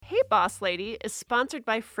Boss Lady is sponsored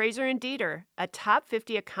by Fraser and Dieter, a top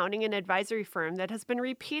 50 accounting and advisory firm that has been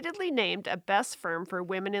repeatedly named a best firm for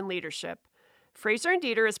women in leadership. Fraser and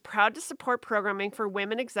Dieter is proud to support programming for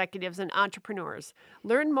women executives and entrepreneurs.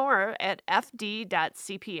 Learn more at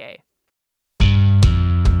fd.cpa.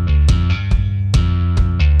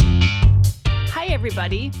 Hi,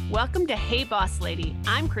 everybody. Welcome to Hey Boss Lady.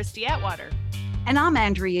 I'm Christy Atwater. And I'm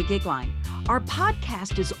Andrea Gigline. Our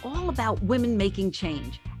podcast is all about women making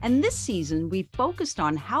change. And this season, we focused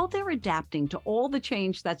on how they're adapting to all the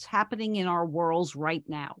change that's happening in our worlds right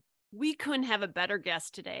now. We couldn't have a better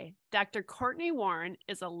guest today. Dr. Courtney Warren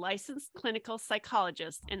is a licensed clinical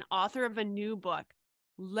psychologist and author of a new book,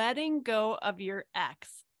 Letting Go of Your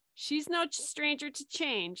Ex. She's no stranger to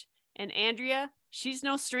change. And Andrea, she's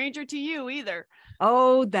no stranger to you either.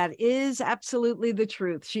 Oh, that is absolutely the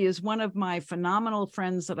truth. She is one of my phenomenal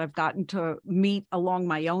friends that I've gotten to meet along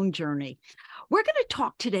my own journey. We're going to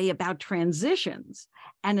talk today about transitions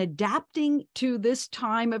and adapting to this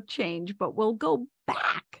time of change, but we'll go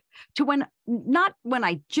back to not when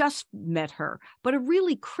I just met her, but a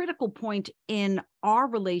really critical point in our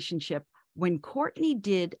relationship when Courtney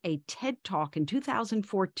did a TED Talk in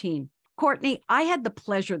 2014. Courtney, I had the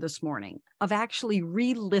pleasure this morning of actually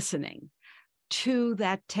re-listening to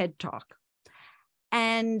that TED Talk.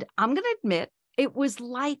 And I'm going to admit, it was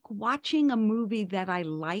like watching a movie that I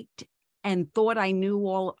liked and thought I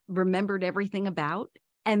remembered everything about.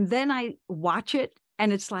 And then I watch it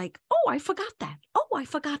and it's like, oh, I forgot that. Oh, I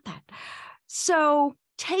forgot that. So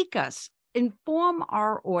take us, inform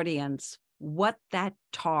our audience what that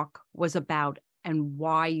talk was about and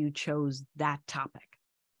why you chose that topic.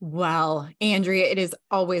 Well, Andrea, it is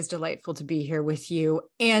always delightful to be here with you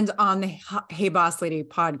and on the Hey Boss Lady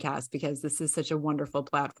podcast, because this is such a wonderful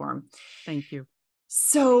platform. Thank you.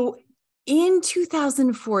 So in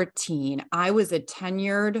 2014, I was a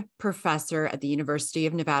tenured professor at the University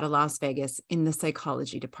of Nevada, Las Vegas in the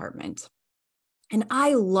psychology department. And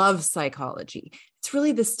I love psychology. It's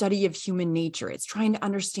really the study of human nature. It's trying to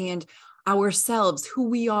understand ourselves, who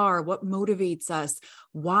we are, what motivates us,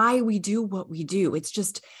 why we do what we do. It's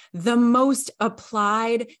just the most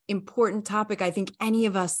applied, important topic I think any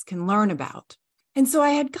of us can learn about. And so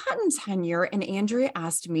I had gotten tenure and Andrea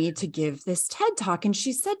asked me to give this TED Talk. And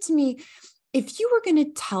she said to me, if you were going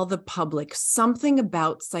to tell the public something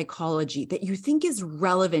about psychology that you think is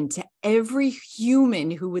relevant to every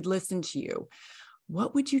human who would listen to you,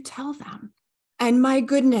 what would you tell them? And my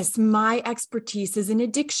goodness, my expertise is in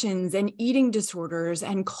addictions and eating disorders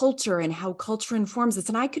and culture and how culture informs us.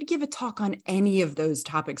 And I could give a talk on any of those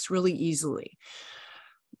topics really easily.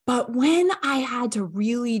 But when I had to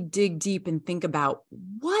really dig deep and think about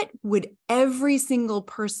what would every single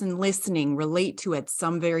person listening relate to at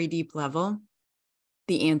some very deep level,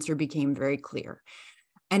 the answer became very clear.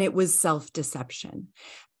 And it was self-deception.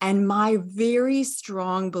 And my very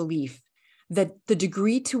strong belief that the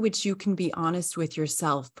degree to which you can be honest with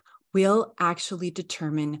yourself will actually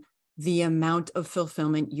determine the amount of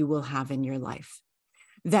fulfillment you will have in your life.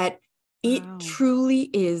 That it truly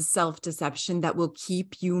is self-deception that will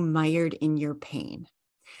keep you mired in your pain.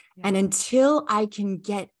 Yeah. And until I can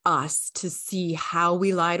get us to see how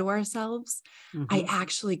we lie to ourselves, I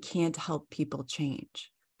actually can't help people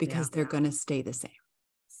change because they're going to stay the same.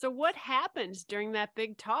 So what happened during that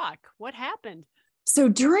big talk? What happened? So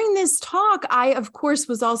during this talk, I, of course,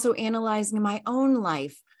 was also analyzing my own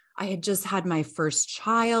life. I had just had my first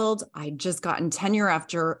child. I'd just gotten tenure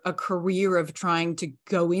after a career of trying to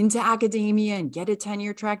go into academia and get a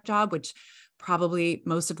tenure track job, which probably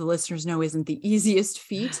most of the listeners know isn't the easiest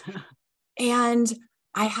feat. And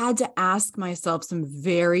I had to ask myself some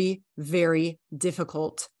very, very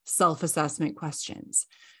difficult self-assessment questions.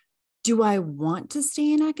 Do I want to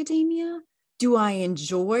stay in academia? Do I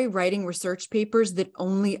enjoy writing research papers that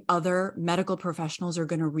only other medical professionals are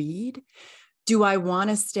going to read? Do I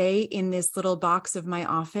want to stay in this little box of my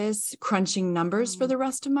office crunching numbers for the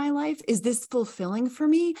rest of my life? Is this fulfilling for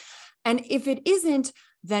me? And if it isn't,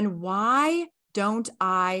 then why don't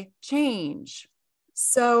I change?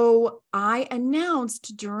 So I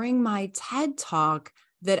announced during my TED Talk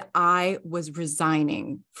that I was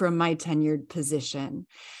resigning from my tenured position.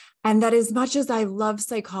 And that as much as I love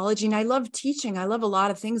psychology and I love teaching, I love a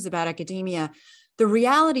lot of things about academia, the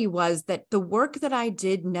reality was that the work that I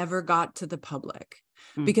did never got to the public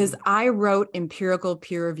because I wrote empirical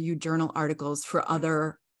peer-reviewed journal articles for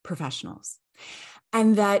other professionals.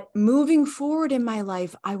 And that moving forward in my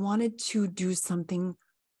life, I wanted to do something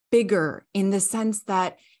bigger in the sense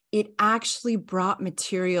that it actually brought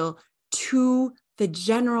material to the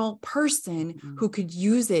general person who could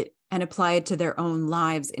use it and apply it to their own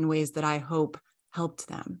lives in ways that I hope helped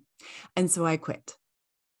them. And so I quit.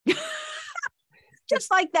 Just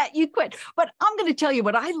like that, you quit. But I'm going to tell you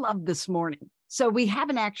what I love this morning. So we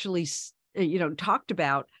haven't actually, talked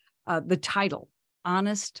about the title,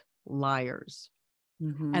 Honest Liars,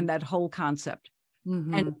 and that whole concept.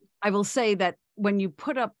 And I will say that when you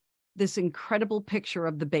put up this incredible picture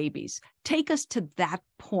of the babies, take us to that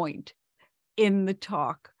point in the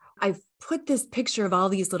talk. I've put this picture of all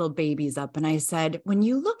these little babies up, and I said, when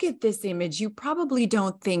you look at this image, you probably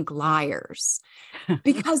don't think liars,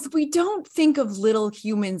 because we don't think of little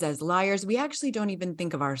humans as liars. We actually don't even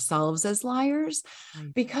think of ourselves as liars,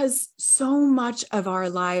 because so much of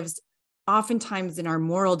our lives, oftentimes in our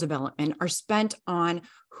moral development, are spent on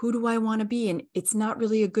who do I want to be? And it's not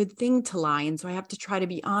really a good thing to lie. And so I have to try to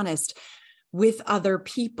be honest with other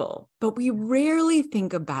people. But we rarely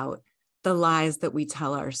think about the lies that we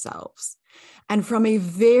tell ourselves. And from a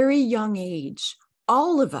very young age,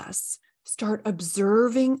 all of us start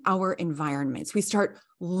observing our environments. We start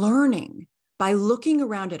learning by looking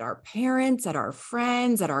around at our parents, at our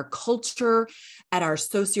friends, at our culture, at our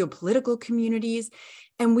socio-political communities,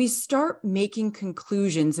 and we start making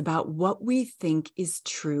conclusions about what we think is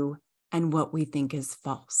true and what we think is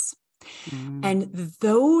false. And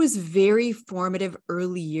those very formative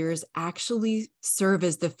early years actually serve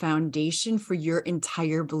as the foundation for your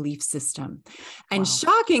entire belief system. And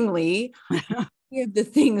shockingly, many of the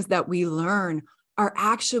things that we learn are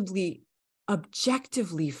actually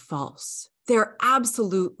objectively false. They're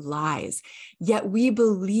absolute lies, yet we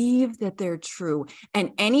believe that they're true.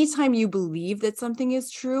 And anytime you believe that something is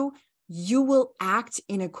true, you will act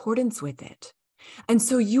in accordance with it. And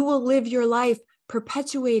so you will live your life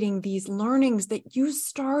perpetuating these learnings that you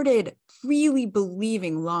started really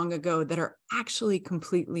believing long ago that are actually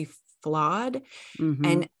completely flawed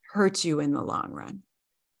and hurt you in the long run.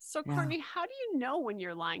 So, Courtney, how do you know when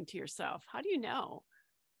you're lying to yourself? How do you know?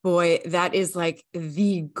 Boy, that is like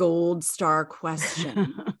the gold star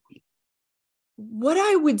question. What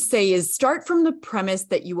I would say is start from the premise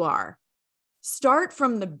that you are. Start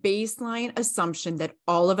from the baseline assumption that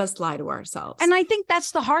all of us lie to ourselves. And I think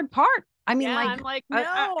that's the hard part. I mean, I'm like, no,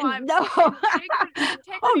 no.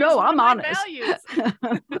 Oh, no, I'm honest.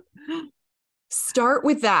 Start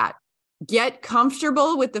with that. Get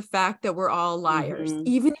comfortable with the fact that we're all liars,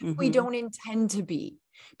 even if we don't intend to be.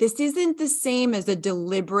 This isn't the same as a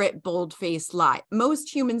deliberate, bold-faced lie.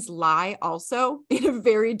 Most humans lie also in a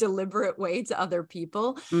very deliberate way to other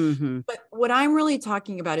people. But what I'm really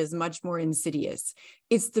talking about is much more insidious.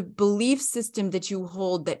 It's the belief system that you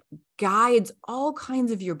hold that guides all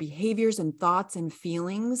kinds of your behaviors and thoughts and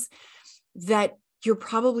feelings that you're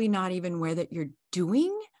probably not even aware that you're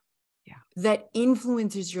doing, that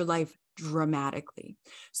influences your life dramatically.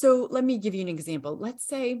 So let me give you an example. Let's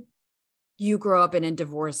say you grow up in a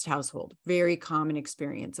divorced household, very common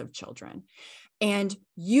experience of children. And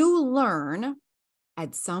you learn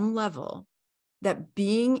at some level that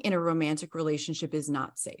being in a romantic relationship is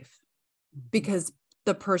not safe because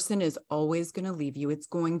the person is always going to leave you. It's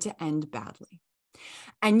going to end badly.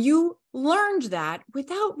 And you learned that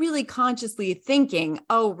without really consciously thinking,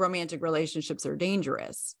 oh, romantic relationships are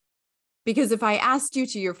dangerous. Because if I asked you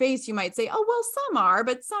to your face, you might say, oh, well, some are,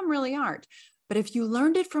 but some really aren't. But if you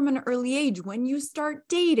learned it from an early age, when you start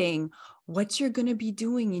dating, what you're going to be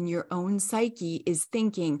doing in your own psyche is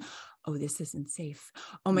thinking, oh, this isn't safe.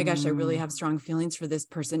 Oh my gosh, I really have strong feelings for this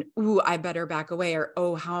person. Ooh, I better back away. Or,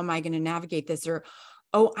 oh, how am I going to navigate this? Or,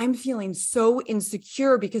 oh, I'm feeling so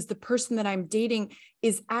insecure because the person that I'm dating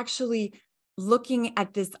is actually looking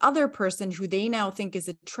at this other person who they now think is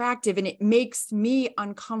attractive, and it makes me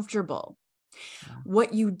uncomfortable. Yeah.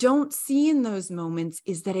 What you don't see in those moments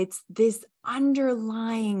is that it's this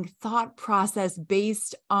underlying thought process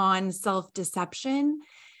based on self-deception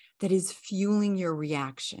that is fueling your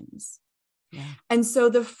reactions. Yeah. And so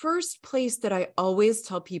the first place that I always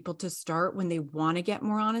tell people to start when they want to get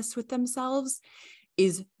more honest with themselves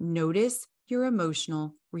is notice your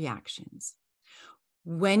emotional reactions.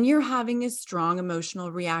 When you're having a strong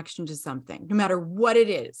emotional reaction to something, no matter what it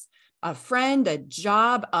is, a friend, a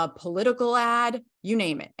job, a political ad, you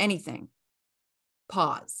name it, anything,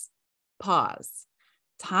 pause,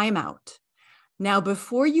 time out. Now,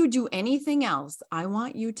 before you do anything else, I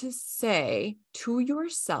want you to say to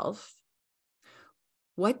yourself,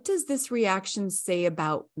 what does this reaction say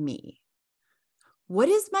about me? What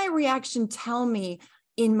does my reaction tell me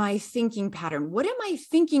in my thinking pattern? What am I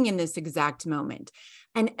thinking in this exact moment?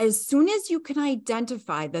 And as soon as you can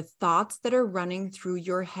identify the thoughts that are running through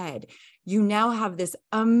your head, you now have this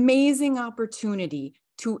amazing opportunity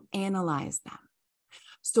to analyze them.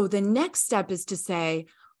 So the next step is to say,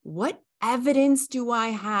 what evidence do I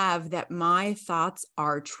have that my thoughts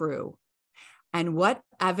are true? And what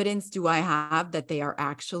evidence do I have that they are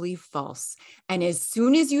actually false? And as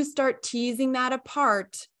soon as you start teasing that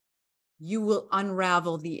apart, you will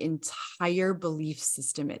unravel the entire belief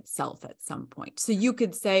system itself at some point. So you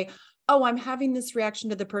could say, oh, I'm having this reaction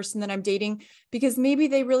to the person that I'm dating because maybe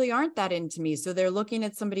they really aren't that into me. So they're looking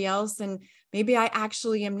at somebody else and maybe I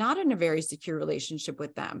actually am not in a very secure relationship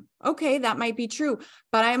with them. Okay, that might be true.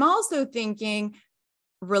 But I'm also thinking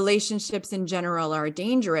relationships in general are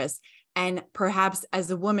dangerous. And perhaps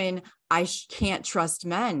as a woman, I can't trust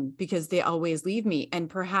men because they always leave me. And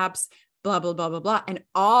perhaps blah, blah, blah, blah, blah. And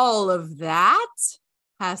all of that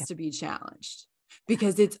has to be challenged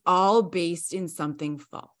because it's all based in something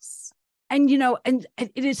false. And, and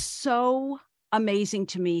it is so amazing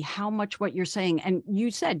to me how much what you're saying. And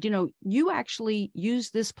you said, you actually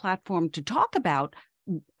use this platform to talk about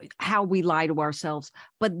how we lie to ourselves,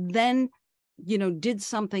 but then, did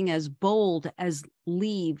something as bold as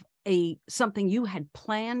leave something you had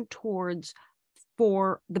planned towards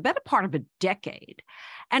for the better part of a decade.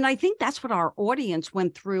 And I think that's what our audience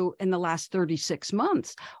went through in the last 36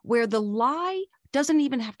 months, where the lie doesn't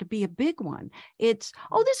even have to be a big one. It's,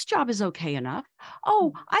 oh, this job is okay enough.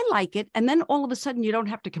 Oh, I like it. And then all of a sudden you don't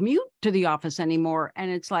have to commute to the office anymore.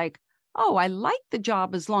 And it's like, oh, I like the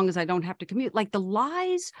job as long as I don't have to commute. Like the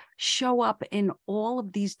lies show up in all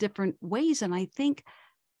of these different ways. And I think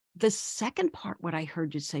the second part, what I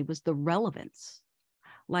heard you say was the relevance.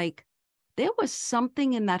 Like there was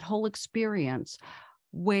something in that whole experience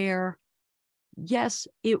where, yes,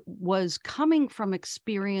 it was coming from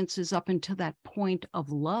experiences up until that point of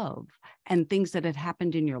love and things that had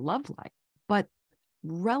happened in your love life, but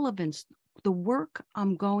relevance, the work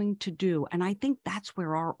I'm going to do. And I think that's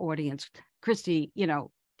where our audience, Christy,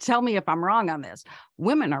 tell me if I'm wrong on this,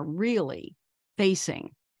 women are really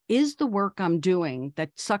facing, is the work I'm doing that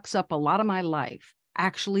sucks up a lot of my life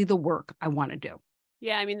actually the work I want to do?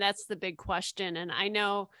 Yeah, I mean, that's the big question. And I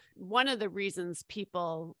know one of the reasons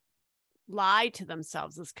people lie to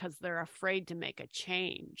themselves is because they're afraid to make a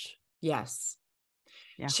change. Yes.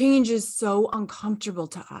 Yeah. Change is so uncomfortable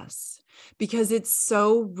to us because it's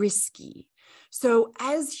so risky. So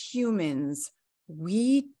as humans,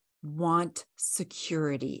 we want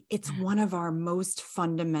security. It's one of our most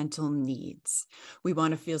fundamental needs. We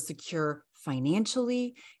want to feel secure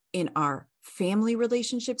financially, in our family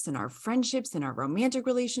relationships, in our friendships, in our romantic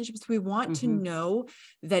relationships. We want to know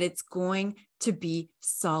that it's going to be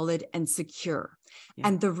solid and secure. Yeah.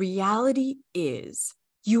 And the reality is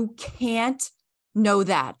you can't know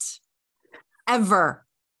that ever.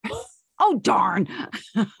 Oh, darn.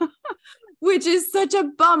 Which is such a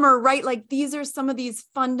bummer, right? Like these are some of these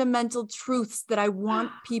fundamental truths that I want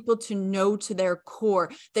people to know to their core,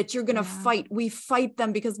 that you're going to fight. We fight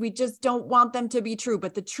them because we just don't want them to be true.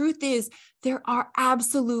 But the truth is there are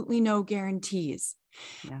absolutely no guarantees.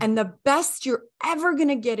 Yeah. And the best you're ever going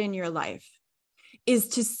to get in your life is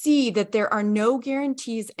to see that there are no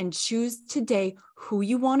guarantees and choose today who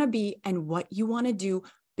you want to be and what you want to do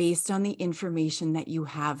based on the information that you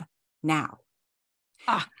have now.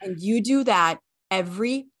 And you do that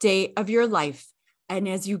every day of your life. And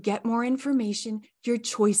as you get more information, your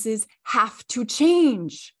choices have to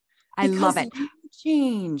change. I love it. You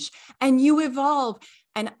change and you evolve.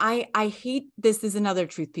 And I hate, this is another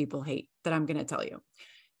truth people hate that I'm going to tell you.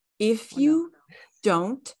 If you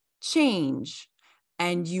don't change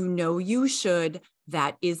and you should,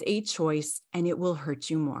 that is a choice and it will hurt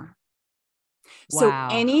you more. So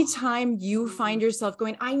anytime you find yourself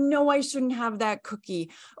going, I know I shouldn't have that cookie,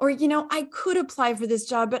 or, I could apply for this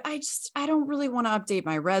job, but I don't really want to update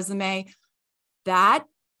my resume. That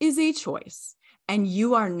is a choice. And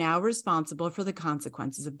you are now responsible for the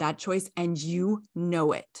consequences of that choice. And you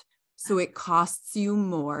know it. So it costs you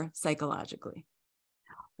more psychologically.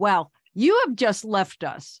 Well, you have just left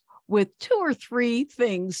us with 2 or 3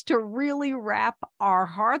 things to really wrap our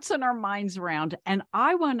hearts and our minds around. And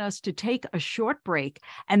I want us to take a short break,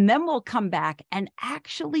 and then we'll come back and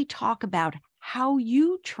actually talk about how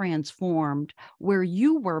you transformed where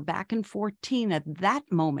you were back in 2014 at that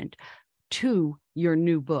moment to your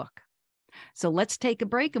new book. So let's take a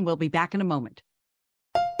break and we'll be back in a moment.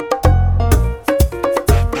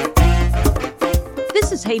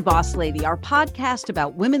 This is Hey Boss Lady, our podcast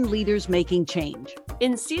about women leaders making change.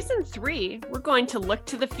 In season 3, we're going to look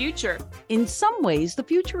to the future. In some ways, the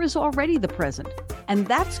future is already the present, and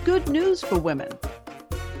that's good news for women.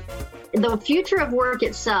 The future of work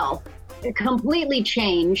itself completely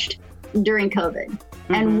changed during COVID.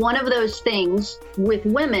 And one of those things with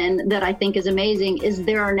women that I think is amazing is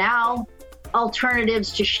there are now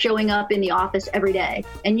alternatives to showing up in the office every day.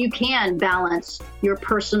 And you can balance your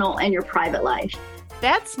personal and your private life.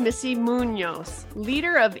 That's Missy Munoz,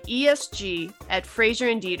 leader of ESG at Fraser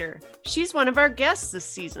and Deeter. She's one of our guests this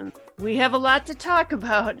season. We have a lot to talk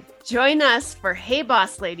about. Join us for Hey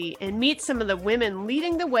Boss Lady and meet some of the women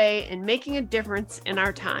leading the way and making a difference in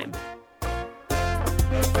our time.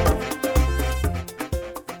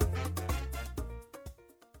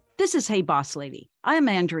 This is Hey Boss Lady. I'm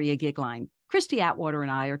Andrea Gigline. Christy Atwater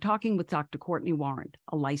and I are talking with Dr. Courtney Warren,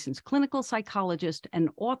 a licensed clinical psychologist and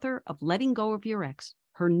author of Letting Go of Your Ex,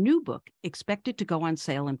 her new book expected to go on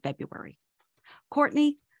sale in February.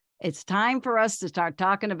 Courtney, it's time for us to start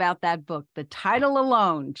talking about that book. The title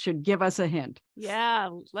alone should give us a hint. Yeah,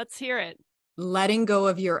 let's hear it. Letting Go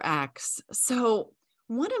of Your Ex. So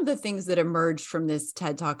one of the things that emerged from this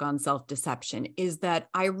TED Talk on self-deception is that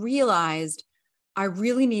I realized I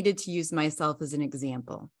really needed to use myself as an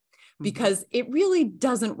example, because it really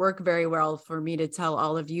doesn't work very well for me to tell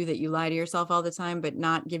all of you that you lie to yourself all the time, but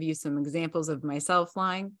not give you some examples of myself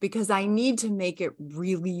lying, because I need to make it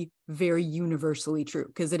really very universally true,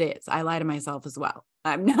 because it is. I lie to myself as well.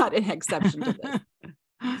 I'm not an exception to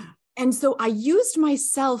this. And so I used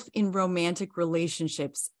myself in romantic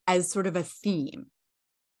relationships as sort of a theme.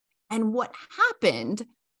 And what happened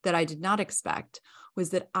that I did not expect was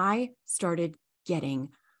that I started getting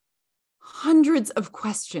hundreds of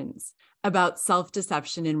questions about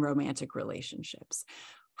self-deception in romantic relationships,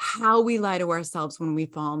 how we lie to ourselves when we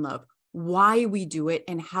fall in love, why we do it,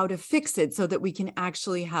 and how to fix it so that we can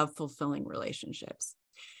actually have fulfilling relationships.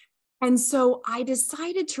 And so I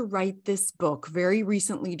decided to write this book very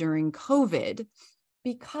recently during COVID,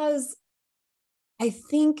 because I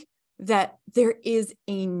think that there is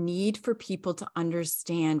a need for people to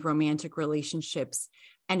understand romantic relationships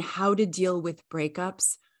and how to deal with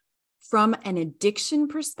breakups from an addiction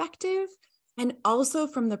perspective, and also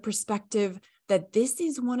from the perspective that this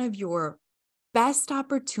is one of your best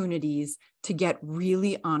opportunities to get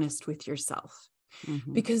really honest with yourself.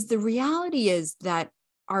 Because the reality is that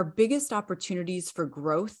our biggest opportunities for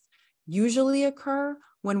growth usually occur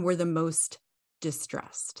when we're the most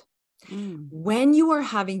distressed. When you are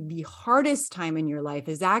having the hardest time in your life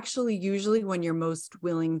is actually usually when you're most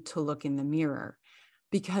willing to look in the mirror,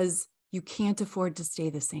 because you can't afford to stay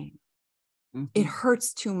the same. It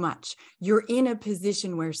hurts too much. You're in a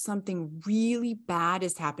position where something really bad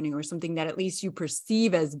is happening, or something that at least you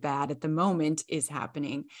perceive as bad at the moment is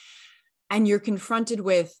happening. And you're confronted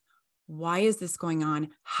with, why is this going on?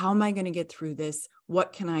 How am I going to get through this?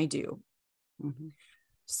 What can I do?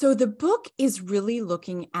 So the book is really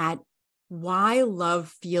looking at why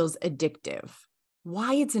love feels addictive,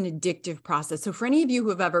 why it's an addictive process. So for any of you who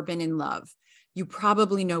have ever been in love, you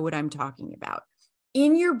probably know what I'm talking about.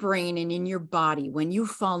 In your brain and in your body, when you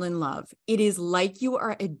fall in love, it is like you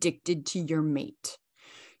are addicted to your mate.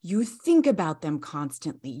 You think about them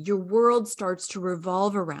constantly. Your world starts to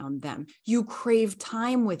revolve around them. You crave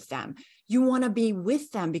time with them. You want to be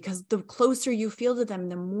with them, because the closer you feel to them,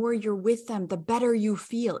 the more you're with them, the better you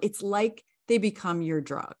feel. It's like they become your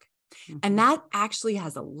drug. And that actually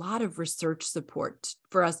has a lot of research support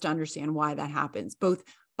for us to understand why that happens, both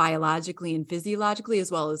biologically and physiologically, as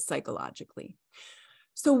well as psychologically.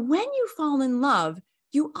 So when you fall in love,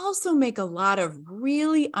 you also make a lot of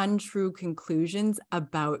really untrue conclusions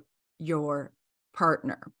about your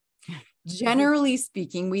partner. Generally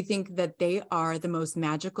speaking, we think that they are the most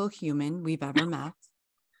magical human we've ever met.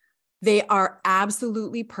 They are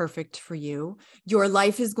absolutely perfect for you. Your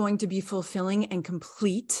life is going to be fulfilling and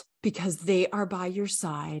complete because they are by your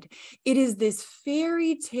side. It is this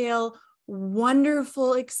fairy tale,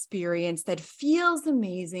 wonderful experience that feels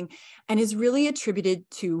amazing and is really attributed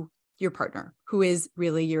to your partner, who is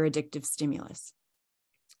really your addictive stimulus.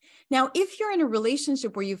 Now, if you're in a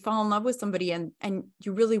relationship where you fall in love with somebody and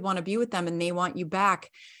you really want to be with them and they want you back,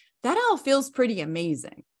 that all feels pretty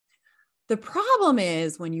amazing. The problem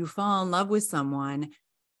is when you fall in love with someone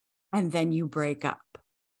and then you break up,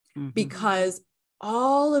 because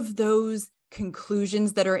all of those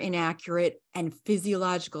conclusions that are inaccurate and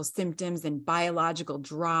physiological symptoms and biological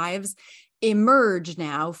drives emerge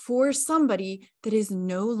now for somebody that is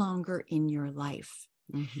no longer in your life.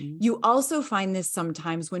 You also find this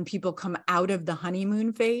sometimes when people come out of the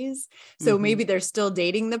honeymoon phase. So maybe they're still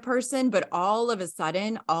dating the person, but all of a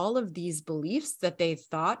sudden, all of these beliefs that they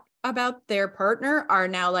thought about their partner are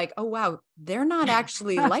now like, oh, wow, they're not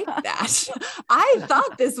actually like that. I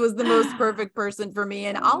thought this was the most perfect person for me.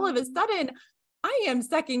 And all of a sudden, I am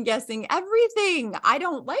second guessing everything. I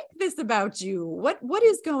don't like this about you. What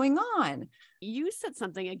is going on? You said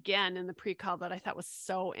something again in the pre-call that I thought was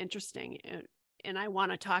so interesting. and I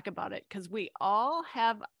want to talk about it because we all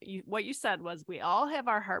have, what you said was we all have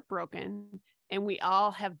our heart broken and we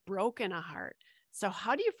all have broken a heart. So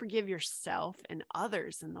how do you forgive yourself and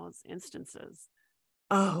others in those instances?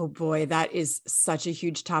 Oh boy, that is such a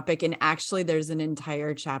huge topic. And actually, there's an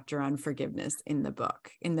entire chapter on forgiveness in the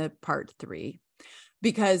book, in the part 3,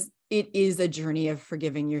 because it is a journey of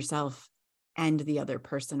forgiving yourself and the other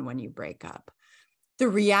person when you break up. The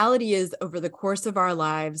reality is, over the course of our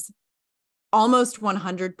lives, almost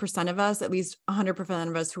 100% of us, at least 100%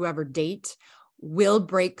 of us who ever date, will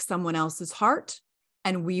break someone else's heart,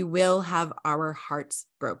 and we will have our hearts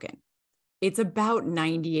broken. It's about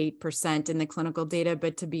 98% in the clinical data,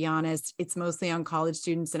 but to be honest, it's mostly on college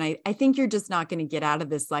students. And I think you're just not going to get out of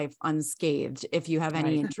this life unscathed if you have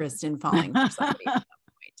any interest in falling for somebody at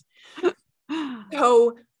that point.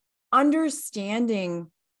 So understanding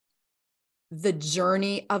the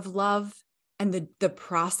journey of love and the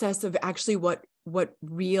process of actually what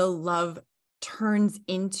real love turns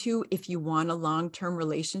into if you want a long-term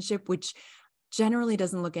relationship, which generally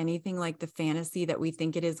doesn't look anything like the fantasy that we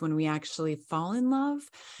think it is when we actually fall in love,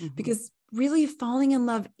 because really falling in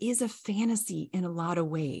love is a fantasy in a lot of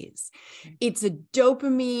ways. It's a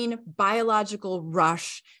dopamine biological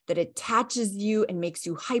rush that attaches you and makes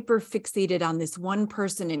you hyper fixated on this one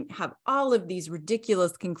person and have all of these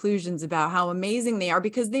ridiculous conclusions about how amazing they are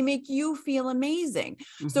because they make you feel amazing.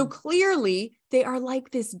 So clearly they are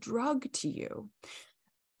like this drug to you.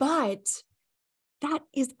 But that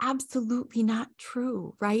is absolutely not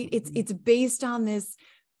true, right? It's based on this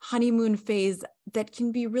honeymoon phase that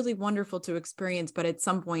can be really wonderful to experience, but at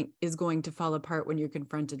some point is going to fall apart when you're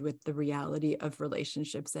confronted with the reality of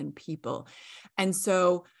relationships and people. And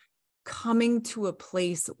so coming to a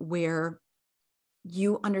place where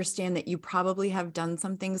you understand that you probably have done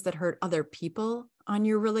some things that hurt other people on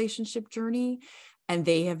your relationship journey, and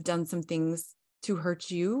they have done some things to hurt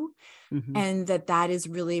you, and that is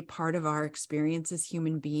really part of our experience as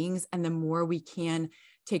human beings. And the more we can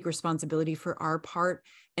take responsibility for our part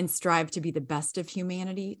and strive to be the best of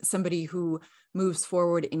humanity, somebody who moves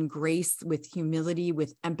forward in grace, with humility,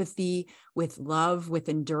 with empathy, with love, with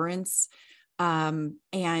endurance,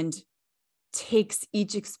 and takes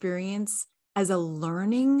each experience as a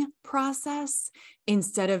learning process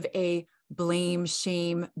instead of a blame,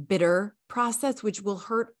 shame, bitter process, which will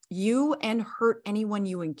hurt you and hurt anyone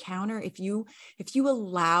you encounter. If you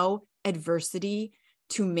allow adversity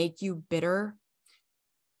to make you bitter,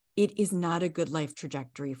 it is not a good life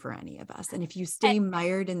trajectory for any of us. And if you stay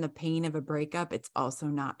mired in the pain of a breakup, it's also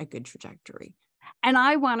not a good trajectory. And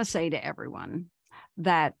I want to say to everyone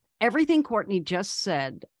that everything Courtney just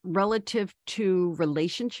said relative to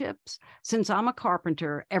relationships, since I'm a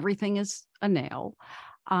carpenter, everything is a nail.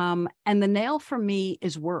 And the nail for me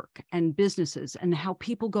is work and businesses and how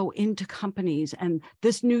people go into companies and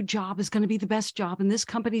this new job is going to be the best job and this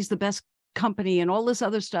company is the best company and all this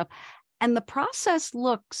other stuff. And the process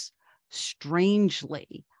looks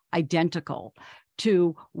strangely identical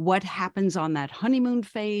to what happens on that honeymoon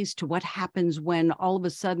phase, to what happens when all of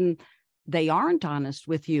a sudden they aren't honest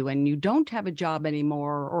with you and you don't have a job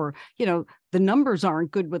anymore, or, the numbers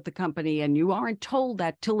aren't good with the company and you aren't told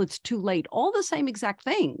that till it's too late. All the same exact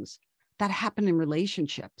things that happen in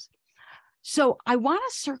relationships. So I want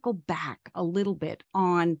to circle back a little bit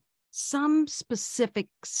on some specific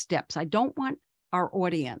steps. I don't want our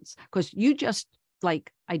audience, because you just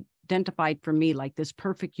identified for me like this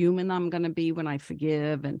perfect human I'm going to be when I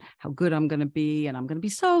forgive and how good I'm going to be. And I'm going to be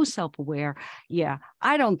so self-aware. Yeah,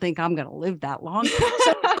 I don't think I'm going to live that long.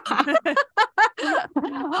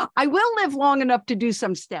 I will live long enough to do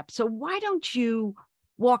some steps. So why don't you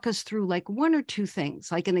walk us through like one or two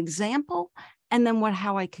things, like an example, and then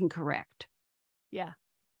how I can correct? Yeah,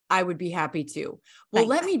 I would be happy to. Well,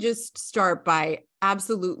 let me just start by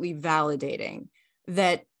absolutely validating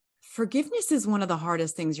that forgiveness is one of the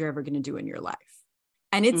hardest things you're ever going to do in your life.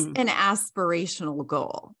 And it's an aspirational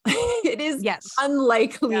goal. It is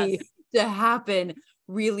unlikely to happen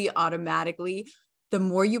really automatically. The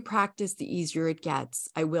more you practice, the easier it gets.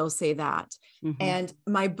 I will say that. And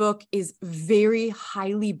my book is very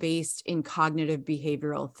highly based in cognitive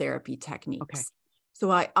behavioral therapy techniques. Okay.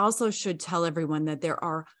 So I also should tell everyone that there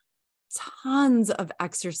are tons of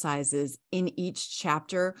exercises in each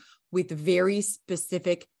chapter with very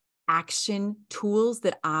specific action tools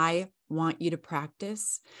that I want you to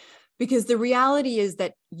practice, because the reality is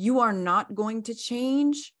that you are not going to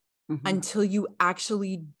change until you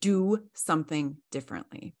actually do something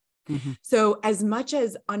differently. So as much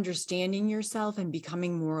as understanding yourself and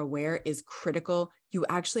becoming more aware is critical, you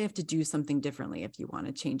actually have to do something differently if you want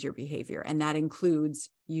to change your behavior. And that includes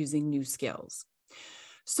using new skills.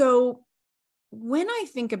 So when I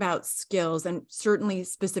think about skills, and certainly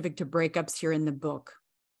specific to breakups here in the book,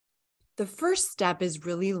 the first step is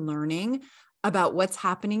really learning about what's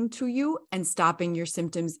happening to you and stopping your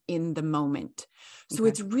symptoms in the moment. So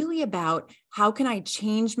it's really about, how can I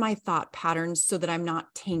change my thought patterns so that I'm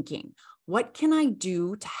not tanking? What can I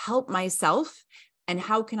do to help myself? And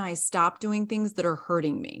how can I stop doing things that are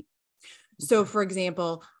hurting me? So for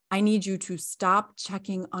example, I need you to stop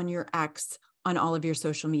checking on your ex on all of your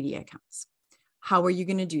social media accounts. How are you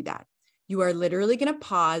going to do that? You are literally going to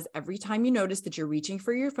pause every time you notice that you're reaching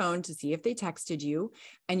for your phone to see if they texted you.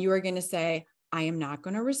 And you are going to say, I am not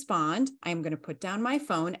going to respond. I'm going to put down my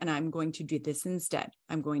phone and I'm going to do this instead.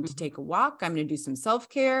 I'm going to take a walk. I'm going to do some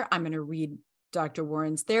self-care. I'm going to read Dr.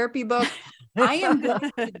 Warren's therapy book. I am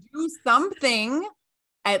going to do something,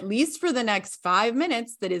 at least for the next 5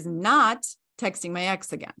 minutes, that is not texting my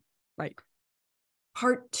ex again. Right.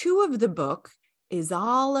 Part 2 of the book is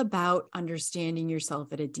all about understanding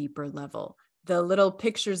yourself at a deeper level. The little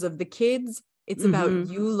pictures of the kids, it's about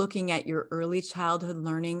you looking at your early childhood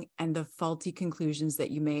learning and the faulty conclusions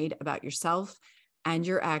that you made about yourself and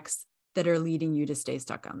your ex that are leading you to stay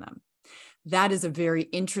stuck on them. That is a very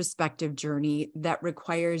introspective journey that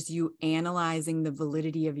requires you analyzing the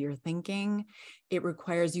validity of your thinking. It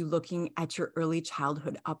requires you looking at your early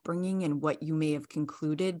childhood upbringing and what you may have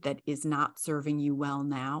concluded that is not serving you well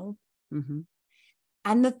now.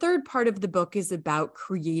 And the third part of the book is about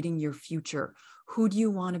creating your future. Who do you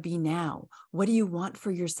want to be now? What do you want for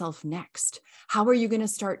yourself next? How are you going to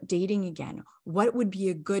start dating again? What would be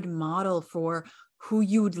a good model for who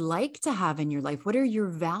you would like to have in your life? What are your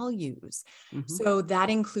values? So that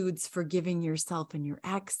includes forgiving yourself and your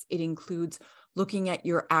ex. It includes looking at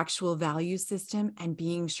your actual value system and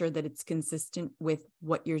being sure that it's consistent with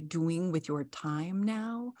what you're doing with your time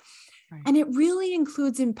now. And it really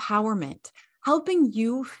includes empowerment, helping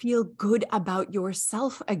you feel good about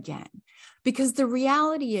yourself again. Because the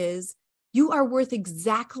reality is, you are worth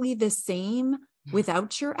exactly the same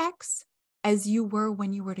without your ex as you were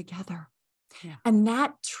when you were together. And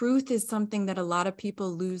that truth is something that a lot of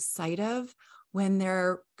people lose sight of when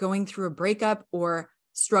they're going through a breakup or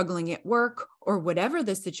struggling at work or whatever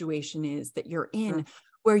the situation is that you're in,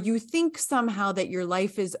 where you think somehow that your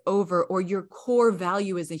life is over or your core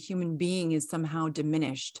value as a human being is somehow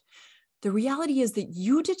diminished. The reality is that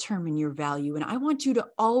you determine your value, and I want you to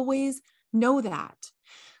always know that.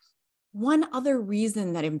 One other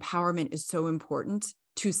reason that empowerment is so important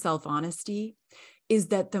to self-honesty is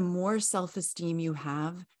that the more self-esteem you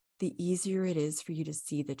have, the easier it is for you to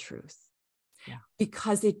see the truth.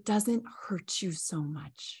 Because it doesn't hurt you so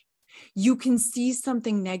much. You can see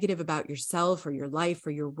something negative about yourself or your life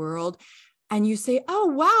or your world, and you say, oh,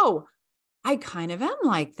 wow, I kind of am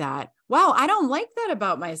like that. Wow, I don't like that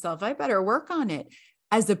about myself. I better work on it.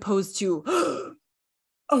 As opposed to, oh,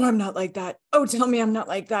 I'm not like that. Oh, tell me I'm not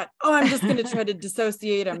like that. Oh, I'm just going to try to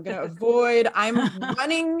dissociate. I'm going to avoid. I'm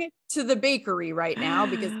running to the bakery right now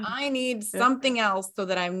because I need something else so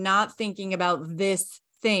that I'm not thinking about this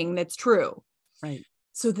thing that's true. Right.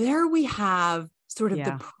 So there we have sort of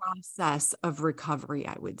the process of recovery,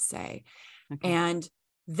 I would say. And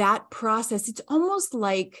that process, it's almost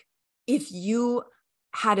like if you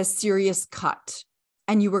had a serious cut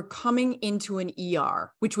and you were coming into an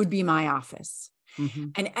ER, which would be my office.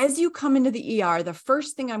 And as you come into the ER, the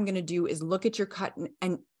first thing I'm going to do is look at your cut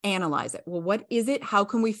and analyze it. Well, what is it? How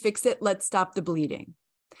can we fix it? Let's stop the bleeding.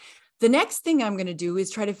 The next thing I'm going to do is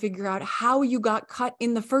try to figure out how you got cut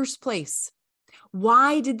in the first place.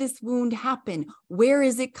 Why did this wound happen? Where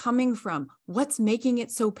is it coming from? What's making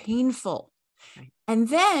it so painful? And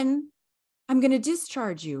then I'm going to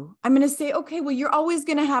discharge you. I'm going to say, okay, well, you're always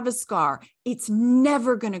going to have a scar. It's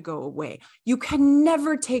never going to go away. You can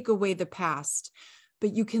never take away the past,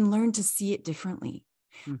 but you can learn to see it differently.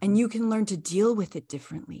 And you can learn to deal with it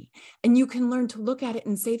differently. And you can learn to look at it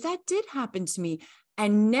and say, that did happen to me.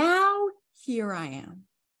 And now here I am.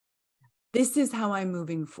 This is how I'm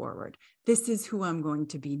moving forward. This is who I'm going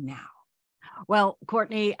to be now. Well,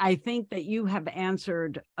 Courtney, I think that you have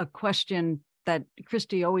answered a question that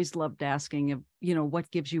Christy always loved asking of,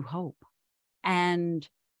 what gives you hope? And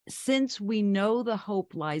since we know the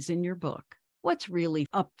hope lies in your book, what's really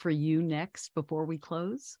up for you next before we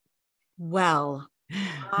close? Well,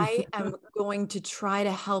 I am going to try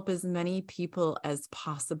to help as many people as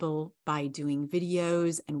possible by doing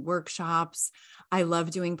videos and workshops. I love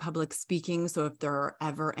doing public speaking. So if there are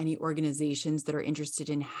ever any organizations that are interested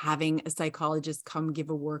in having a psychologist come give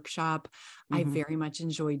a workshop, I very much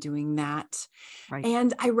enjoy doing that. Right.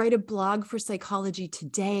 And I write a blog for Psychology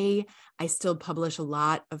Today. I still publish a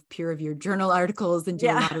lot of peer-reviewed journal articles and do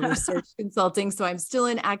a lot of research consulting. So I'm still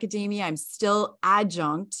in academia. I'm still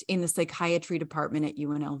adjunct in the psychiatry department at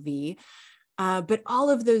UNLV. But all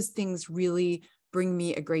of those things really bring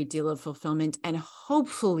me a great deal of fulfillment and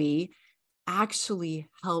hopefully actually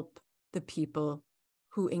help the people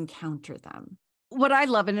who encounter them. What I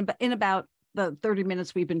love, in about the 30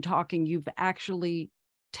 minutes we've been talking, you've actually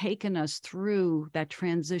taken us through that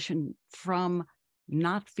transition from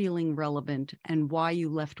not feeling relevant and why you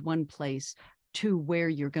left one place to where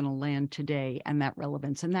you're going to land today and that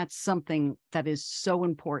relevance. And that's something that is so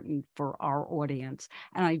important for our audience.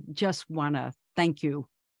 And I just want to thank you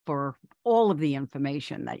for all of the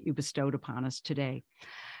information that you bestowed upon us today.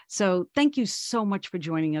 So thank you so much for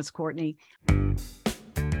joining us, Courtney.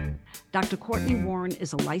 Dr. Courtney Warren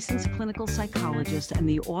is a licensed clinical psychologist and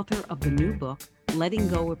the author of the new book, Letting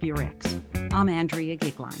Go of Your Ex. I'm Andrea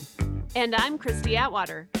Gigline. And I'm Christy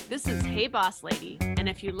Atwater. This is Hey Boss Lady. And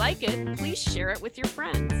if you like it, please share it with your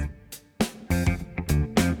friends.